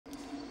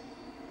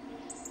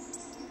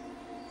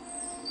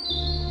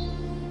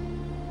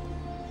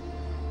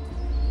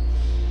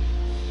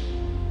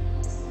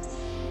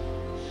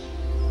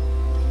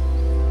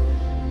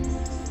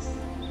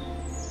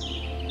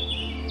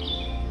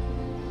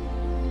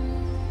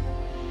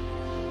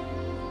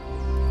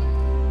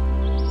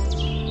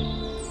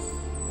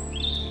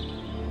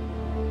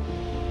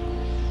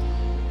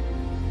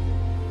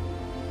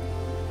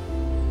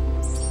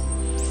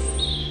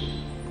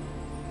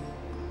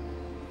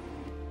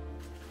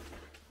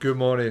Good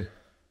morning,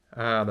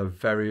 and a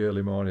very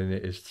early morning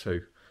it is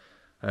too.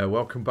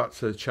 Welcome back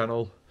to the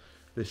channel.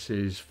 This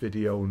is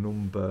video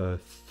number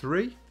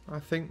 3,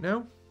 I think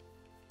now.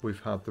 We've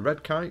had the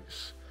red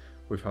kites,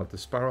 we've had the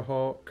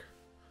sparrowhawk.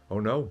 Oh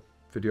no,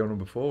 video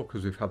number 4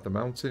 because we've had the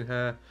mountain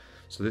hare.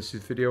 So this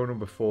is video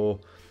number 4,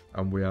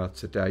 and we are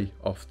today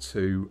off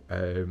to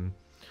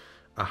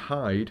a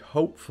hide,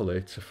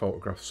 hopefully to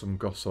photograph some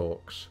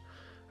goshawks.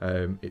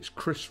 It's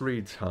Chris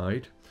Reed's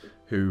hide,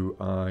 who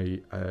I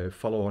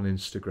follow on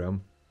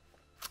Instagram,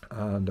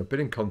 and I've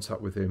been in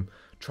contact with him.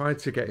 Tried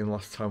to get him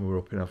last time we were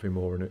up in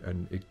Aviemore,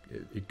 and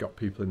he got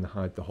people in the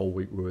hide the whole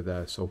week we were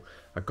there, so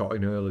I got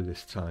in early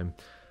this time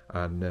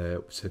and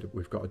said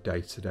we've got a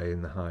day today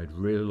in the hide.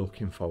 Really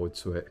looking forward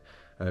to it.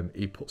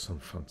 He put some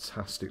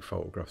fantastic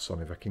photographs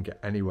on. If I can get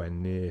anywhere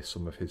near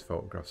some of his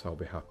photographs, I'll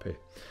be happy.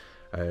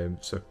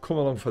 So come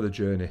along for the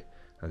journey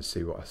and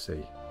see what I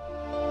see.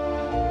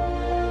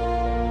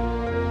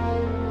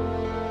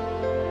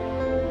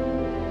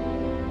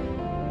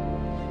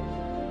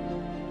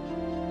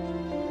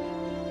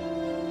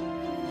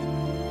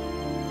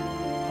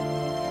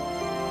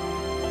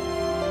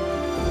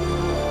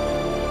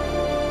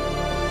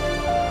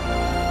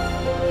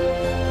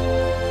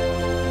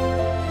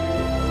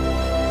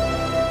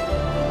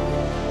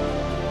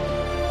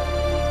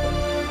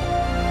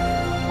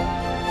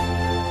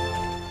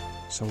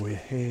 So we're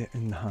here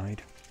in the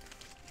hide.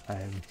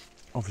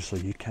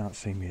 Obviously you can't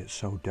see me, it's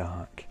so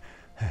dark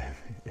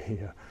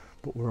here,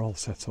 but we're all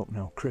set up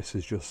now. Chris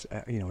is just,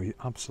 he's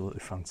absolutely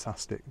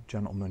fantastic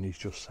gentleman. He's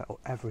just set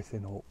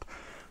everything up,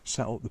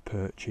 set up the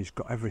perch, he's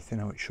got everything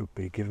how it should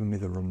be, given me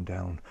the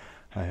rundown,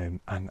 and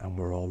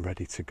we're all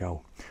ready to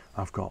go.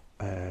 I've got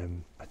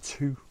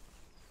 2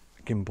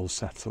 gimbals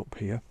set up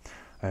here.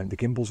 The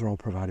gimbals are all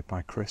provided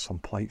by Chris on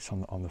plates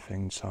on the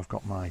thing. So I've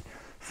got my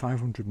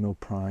 500mm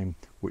prime,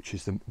 which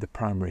is the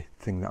primary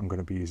thing that I'm going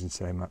to be using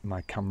today.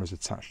 My camera's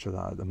attached to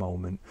that at the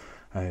moment.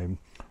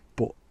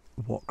 But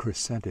what Chris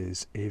said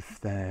is, if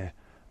they're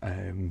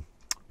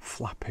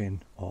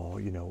flapping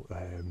or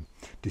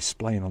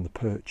displaying on the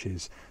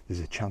perches, there's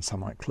a chance I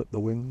might clip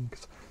the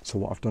wings. So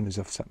what I've done is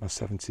I've set my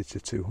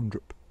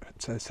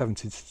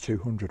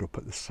 70-200 up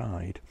at the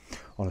side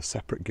on a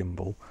separate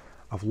gimbal.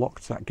 I've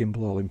locked that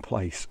gimbal all in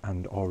place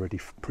and already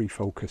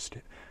pre-focused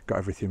it, got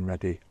everything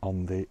ready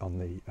on the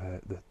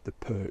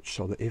perch,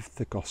 so that if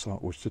the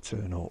goshawk was to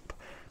turn up,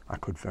 I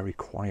could very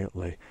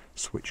quietly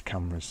switch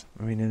cameras.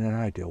 I mean, in an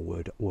ideal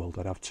world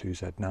I'd have 2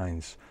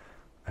 Z9s,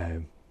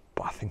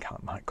 but I think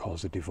that might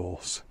cause a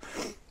divorce.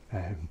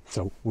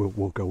 So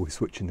we'll go with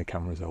switching the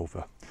cameras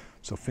over.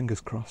 So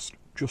fingers crossed,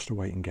 just a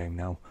waiting game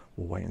now.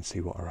 We'll wait and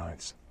see what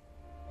arrives.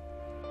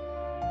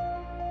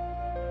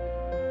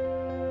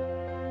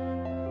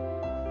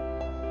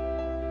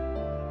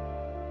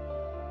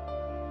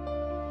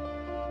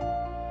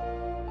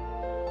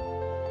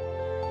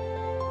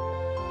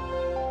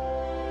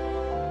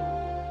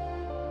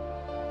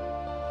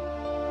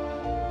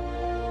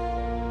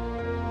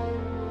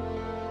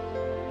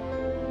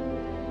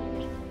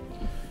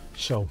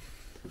 So,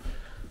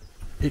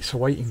 it's a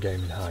waiting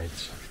game in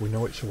hides. We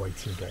know it's a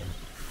waiting game.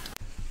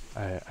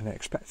 And I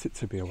expect it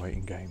to be a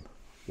waiting game.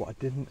 What I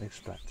didn't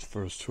expect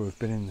for us to have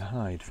been in the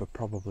hide for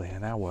probably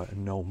an hour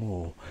and no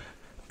more,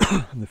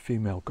 and the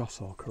female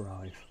goshawk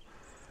arrive.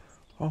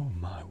 Oh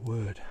my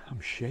word, I'm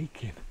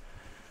shaking.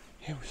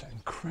 It was an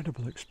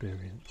incredible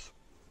experience.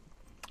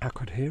 I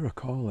could hear her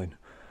calling,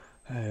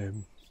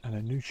 and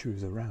I knew she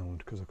was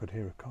around because I could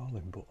hear her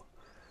calling, but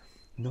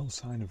no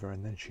sign of her,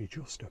 and then she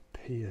just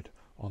appeared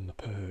on the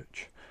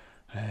perch.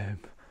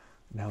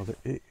 Now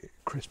that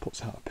Chris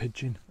puts out a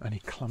pigeon and he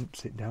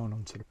clamps it down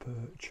onto the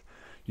perch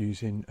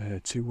using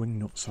 2 wing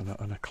nuts on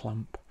a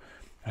clamp,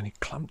 and he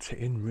clamped it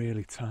in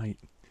really tight.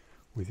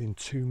 Within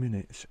 2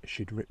 minutes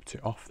she'd ripped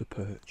it off the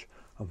perch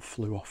and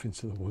flew off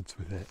into the woods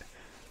with it.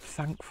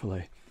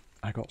 Thankfully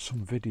I got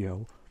some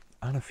video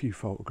and a few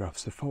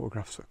photographs. The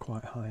photographs are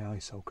quite high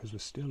ISO because we're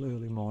still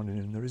early morning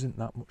and there isn't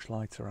that much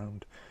light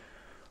around,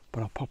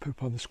 but I'll pop it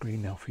up on the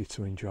screen now for you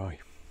to enjoy.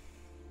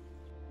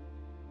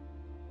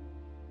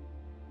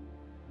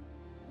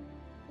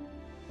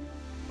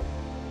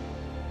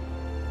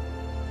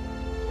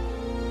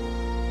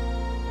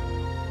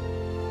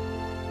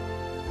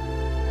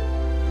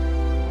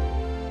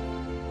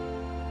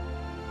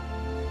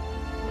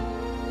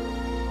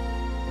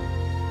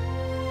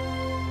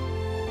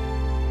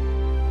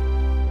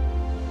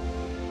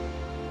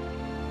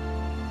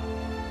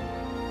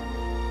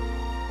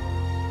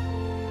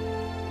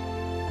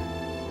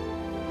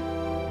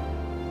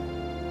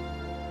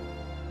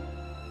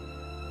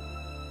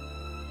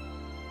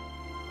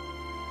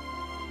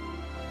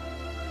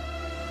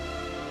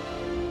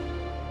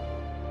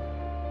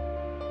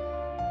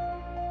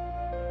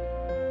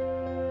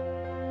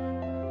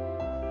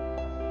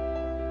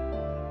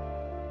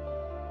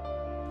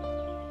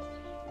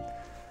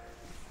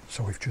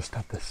 So we've just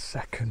had the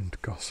second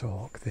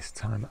goshawk. This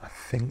time I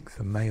think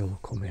the male will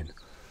come in.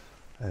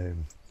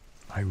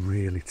 I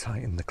really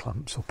tightened the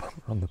clamps up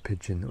on the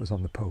pigeon that was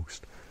on the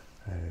post.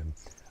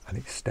 I and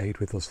it stayed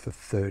with us for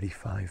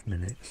 35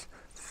 minutes.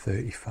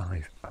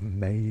 35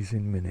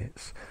 amazing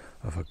minutes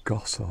of a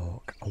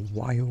goshawk, a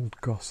wild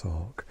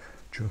goshawk,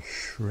 just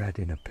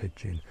shredding a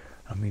pigeon.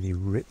 I mean, he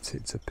ripped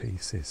it to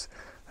pieces.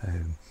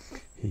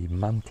 He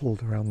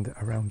mantled around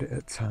it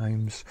at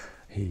times.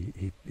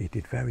 He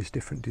did various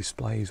different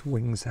displays,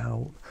 wings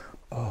out.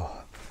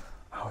 Oh,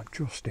 I was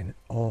just in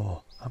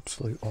awe,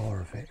 absolute awe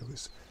of it. It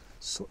was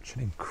such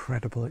an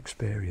incredible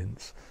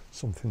experience,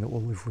 something that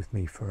will live with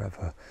me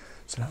forever.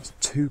 So that's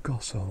 2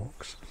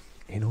 goshawks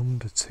in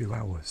under 2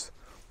 hours.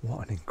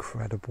 What an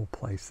incredible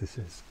place this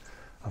is.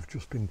 I've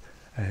just been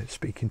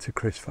speaking to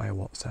Chris via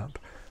WhatsApp,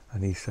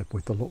 and he said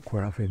with the luck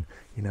we're having,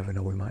 you never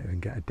know, we might even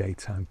get a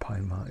daytime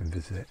pine marten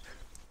visit,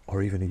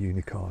 or even a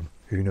unicorn,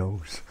 who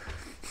knows.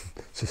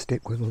 So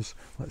stick with us,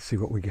 let's see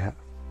what we get.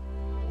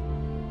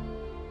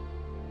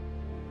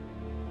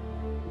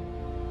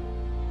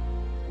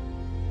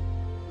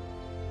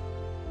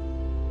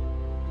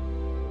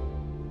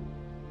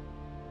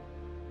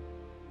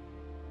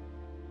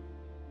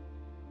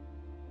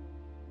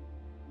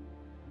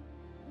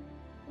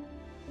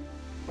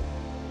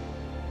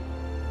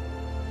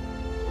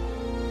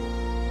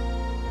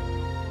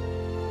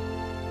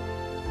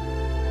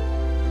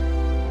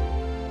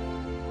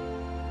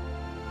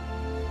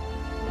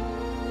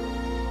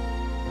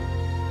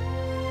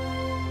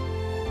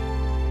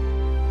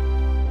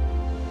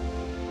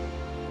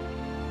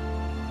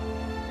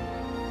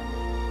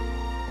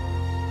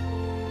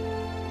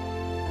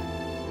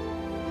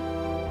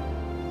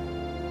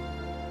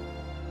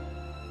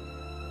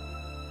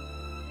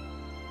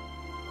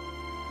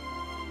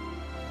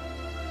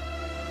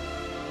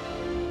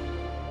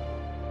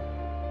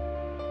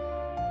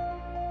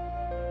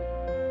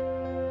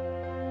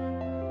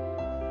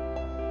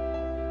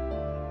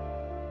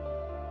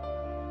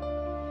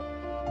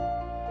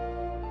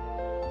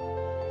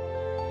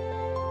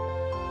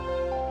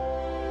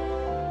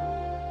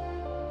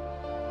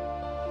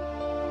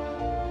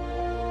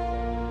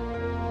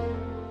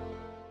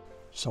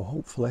 So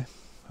hopefully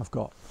I've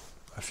got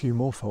a few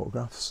more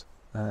photographs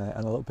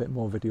and a little bit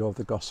more video of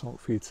the goshawk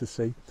for you to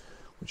see,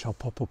 which I'll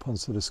pop up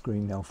onto the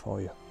screen now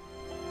for you.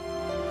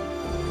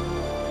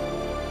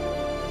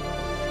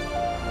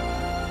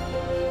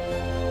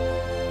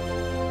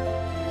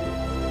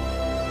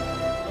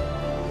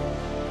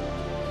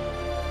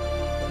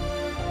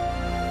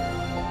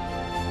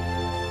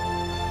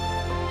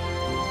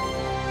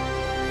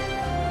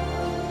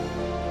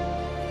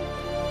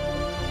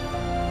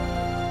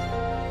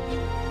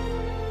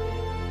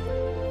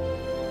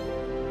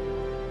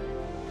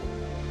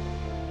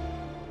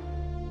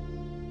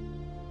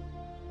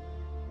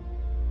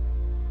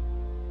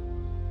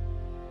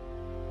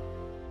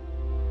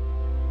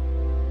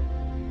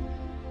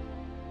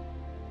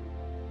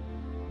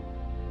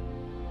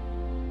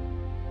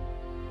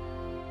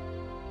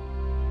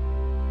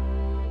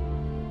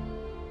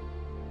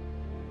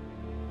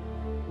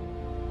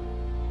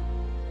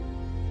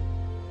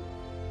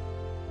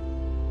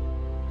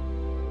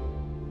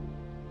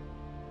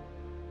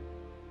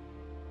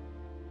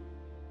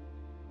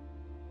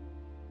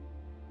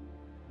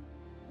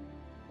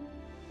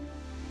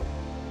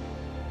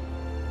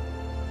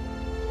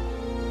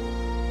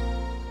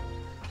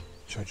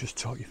 So I just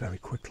talk you very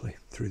quickly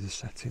through the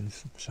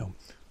settings. So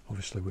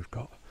obviously we've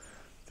got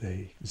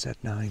the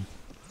Z9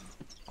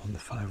 on the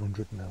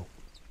 500mm, on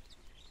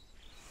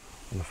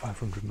the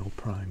 500mm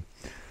prime.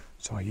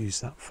 So I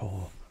use that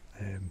for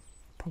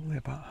probably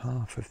about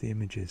half of the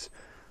images,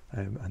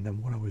 and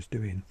then what I was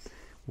doing,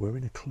 we're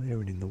in a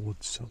clearing in the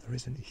woods, so there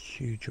isn't a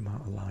huge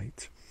amount of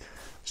light.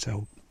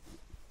 So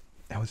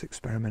I was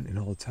experimenting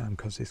all the time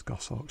because this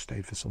goshawk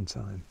stayed for some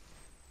time.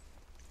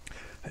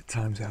 At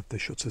times I had the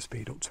shutter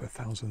speed up to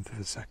 1,000th of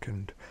a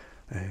second,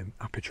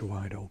 aperture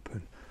wide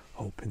open,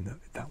 hoping that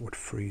that would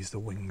freeze the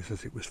wings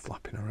as it was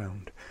flapping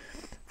around.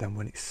 Then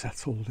when it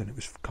settled and it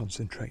was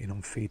concentrating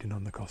on feeding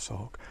on the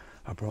goshawk,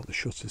 I brought the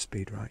shutter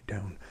speed right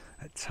down,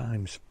 at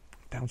times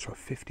down to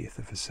 1/50th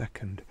of a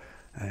second,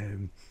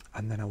 and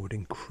then I would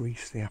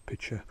increase the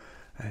aperture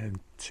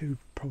to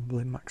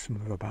probably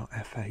maximum of about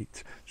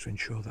f8 to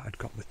ensure that I'd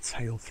got the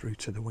tail through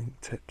to the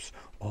wingtips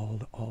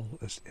all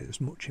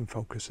as much in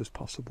focus as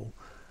possible.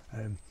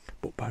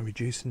 But by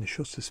reducing the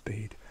shutter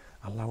speed,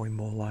 allowing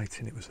more light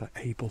in, it was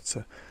able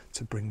to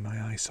bring my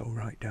ISO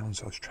right down.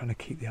 So I was trying to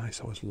keep the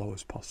ISO as low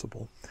as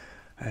possible.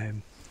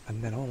 And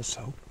then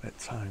also at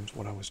times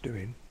what I was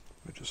doing,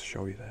 I'll just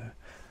show you there,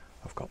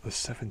 I've got the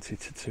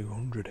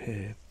 70-200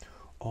 here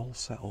all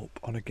set up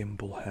on a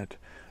gimbal head,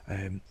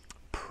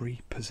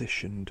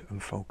 pre-positioned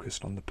and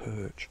focused on the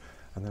perch,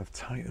 and then I've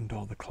tightened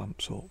all the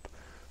clamps up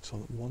so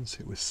that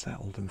once it was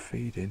settled and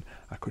feeding,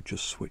 I could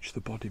just switch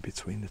the body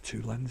between the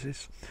two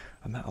lenses,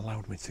 and that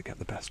allowed me to get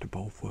the best of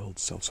both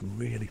worlds. So some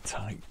really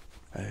tight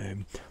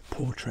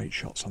portrait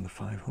shots on the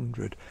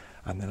 500,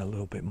 and then a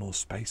little bit more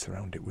space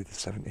around it with the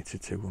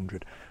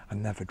 70-200. I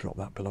never dropped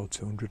that below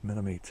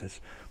 200mm,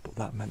 but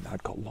that meant that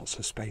I'd got lots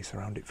of space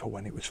around it for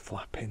when it was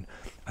flapping,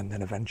 and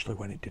then eventually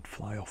when it did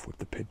fly off with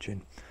the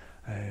pigeon.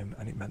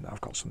 And it meant that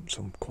I've got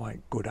some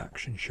quite good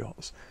action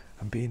shots,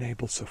 and being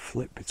able to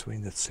flip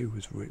between the two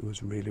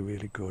was really,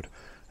 really good.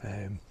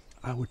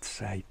 I would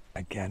say,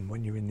 again,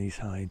 when you're in these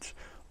hides,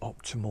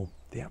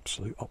 the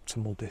absolute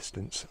optimal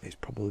distance is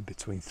probably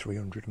between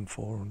 300 and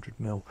 400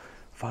 mil.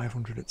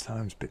 500 at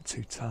times, bit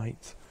too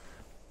tight.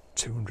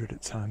 200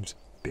 at times,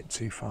 bit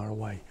too far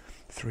away.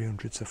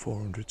 300 to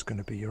 400 is going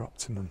to be your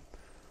optimum.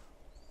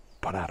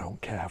 But I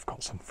don't care, I've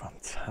got some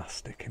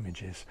fantastic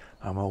images.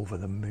 I'm over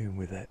the moon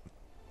with it.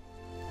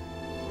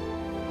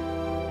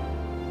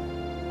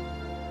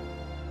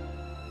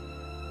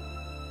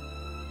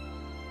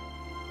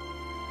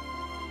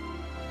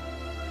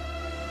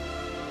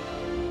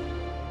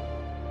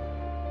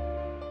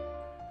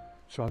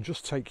 So I'll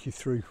just take you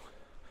through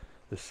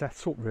the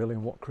setup really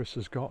and what Chris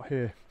has got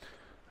here.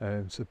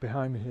 So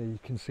behind me here you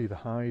can see the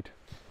hide,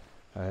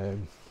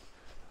 and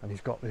he's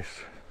got this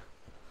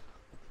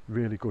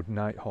really good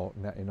Nighthawk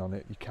netting on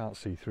it. You can't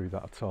see through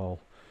that at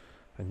all,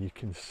 and you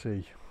can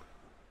see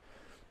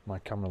my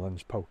camera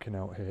lens poking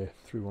out here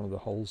through one of the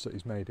holes that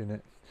he's made in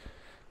it.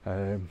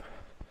 And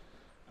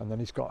then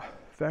he's got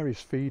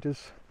various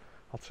feeders.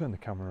 I'll turn the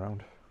camera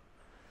around.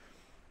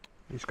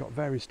 He's got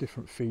various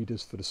different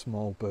feeders for the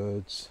small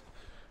birds.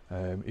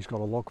 He's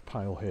got a log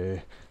pile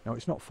here. Now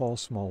it's not for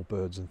small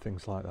birds and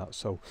things like that,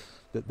 so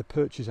the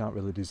perches aren't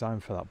really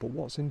designed for that. But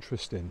what's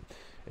interesting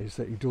is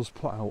that he does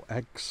put out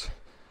eggs,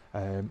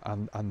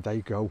 and they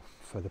go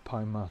for the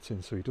pine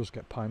martin, so he does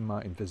get pine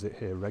martin visit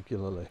here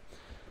regularly.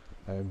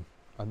 And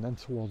then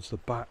towards the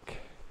back,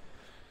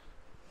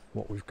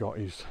 what we've got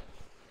is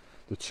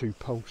the two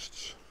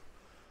posts,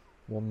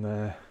 one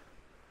there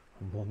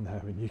and one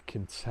there, and you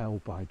can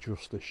tell by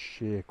just the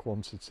sheer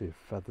quantity of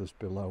feathers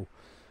below.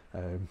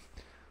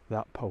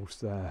 That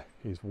post there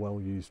is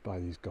well used by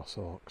these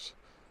Goshawks.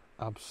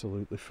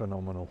 Absolutely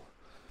phenomenal.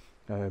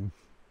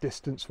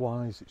 Distance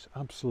wise, it's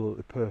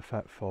absolutely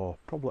perfect for,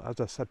 probably, as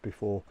I said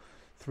before,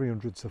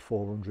 300 to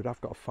 400. I've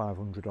got a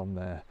 500 on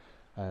there,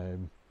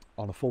 on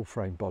a full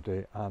frame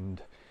body,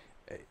 and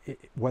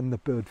when the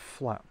bird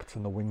flapped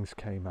and the wings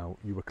came out,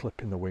 you were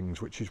clipping the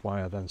wings, which is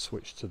why I then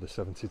switched to the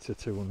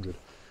 70-200,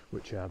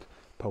 which I had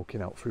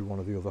poking out through one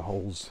of the other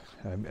holes,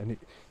 and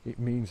it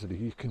means that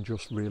you can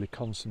just really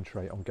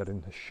concentrate on getting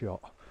the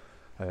shot,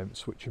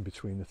 switching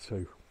between the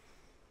two.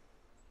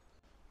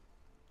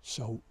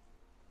 So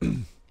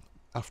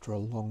after a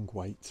long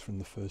wait from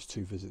the first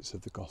two visits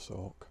of the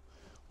Goshawk,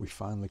 we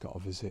finally got a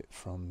visit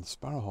from the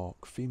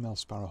Sparrowhawk. Female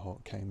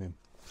Sparrowhawk came in.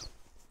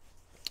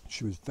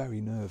 She was very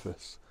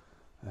nervous.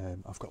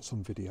 I've got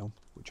some video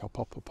which I'll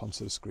pop up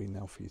onto the screen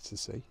now for you to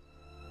see.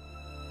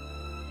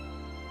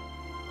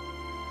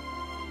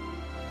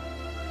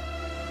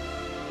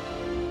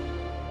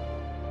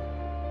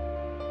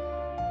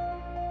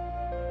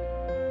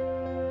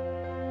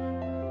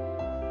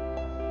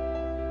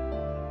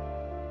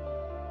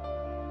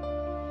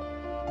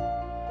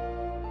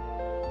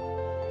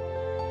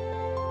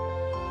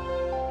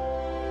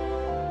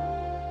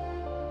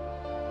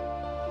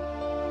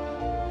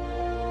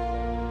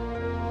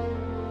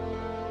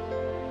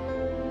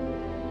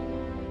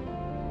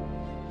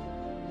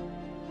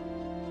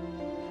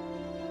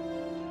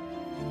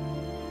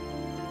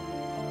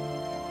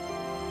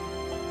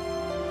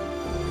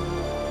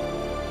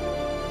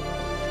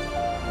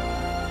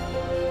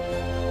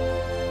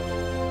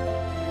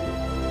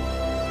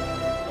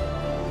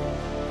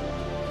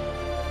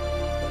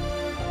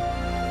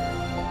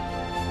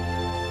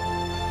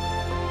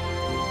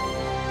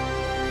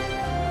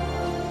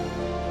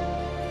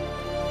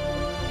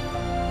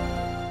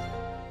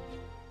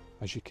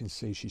 As you can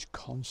see, she's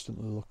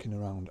constantly looking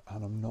around,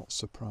 and I'm not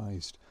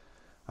surprised.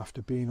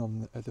 After being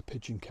on the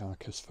pigeon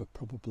carcass for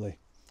probably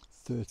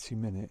 30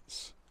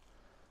 minutes,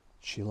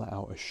 she let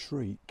out a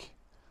shriek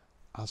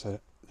as the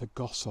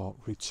Goshawk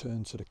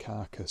returned to the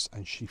carcass,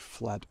 and she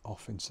fled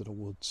off into the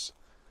woods.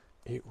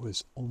 It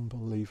was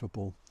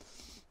unbelievable.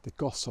 The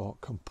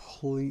Goshawk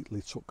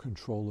completely took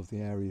control of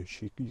the area.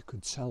 You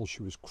could tell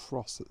she was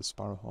cross that the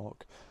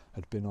Sparrowhawk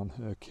had been on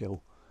her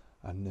kill,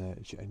 and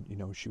you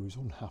know, she was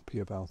unhappy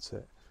about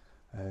it.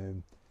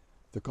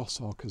 The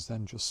Goshawk has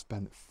then just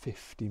spent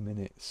 50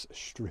 minutes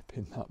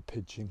stripping that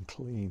pigeon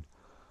clean.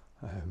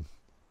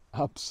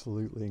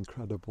 Absolutely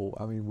incredible.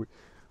 I mean,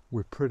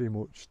 we're pretty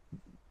much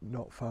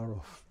not far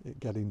off it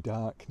getting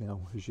dark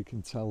now. As you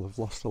can tell, I've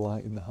lost the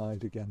light in the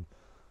hide again,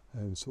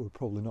 so we're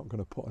probably not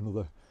going to put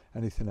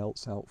anything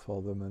else out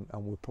for them,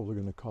 and we're probably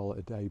going to call it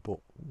a day. But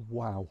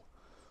wow,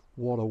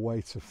 what a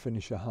way to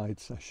finish a hide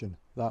session.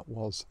 That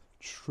was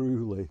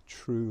truly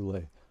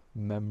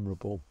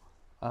memorable.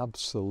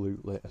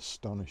 Absolutely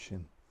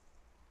astonishing.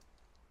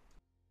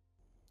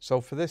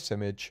 So for this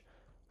image,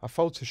 I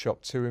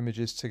photoshopped two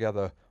images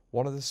together,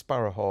 one of the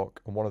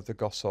Sparrowhawk and one of the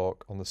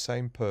Goshawk on the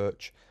same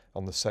perch,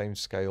 on the same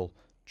scale,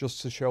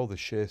 just to show the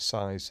sheer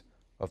size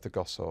of the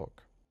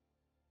Goshawk.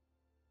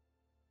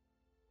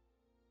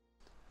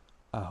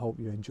 I hope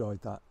you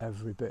enjoyed that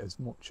every bit as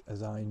much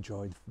as I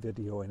enjoyed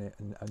videoing it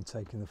and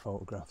taking the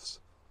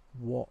photographs.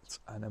 What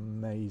an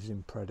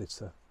amazing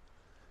predator.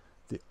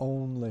 The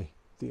only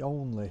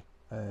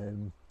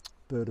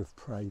bird of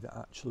prey that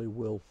actually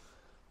will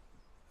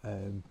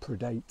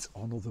predate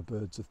on other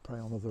birds of prey,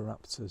 on other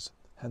raptors.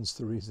 Hence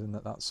the reason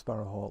that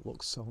sparrowhawk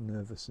looks so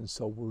nervous and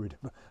so worried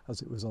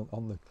as it was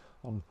on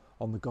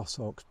the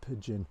Goshawks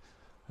pigeon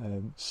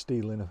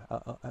stealing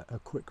a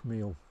quick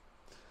meal.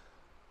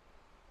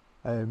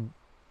 I'm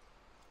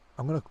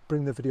going to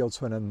bring the video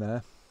to an end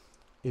there.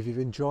 If you've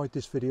enjoyed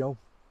this video,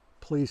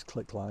 please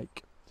click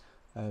like.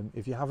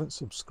 If you haven't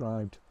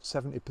subscribed,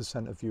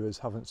 70% of viewers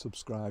haven't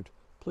subscribed,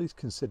 please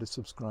consider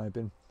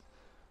subscribing.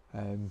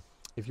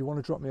 If you want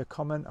to drop me a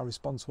comment, I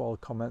respond to all the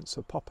comments,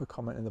 so pop a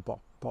comment in the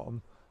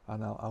bottom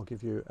and I'll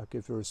give you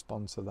a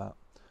response to that.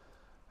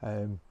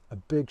 A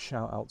big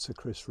shout out to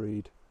Chris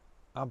Reed,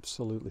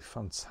 absolutely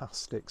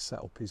fantastic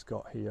setup he's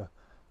got here.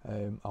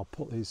 I'll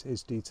put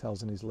his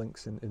details and his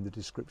links in the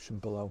description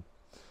below.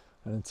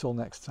 And until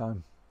next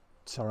time,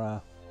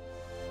 ta-ra.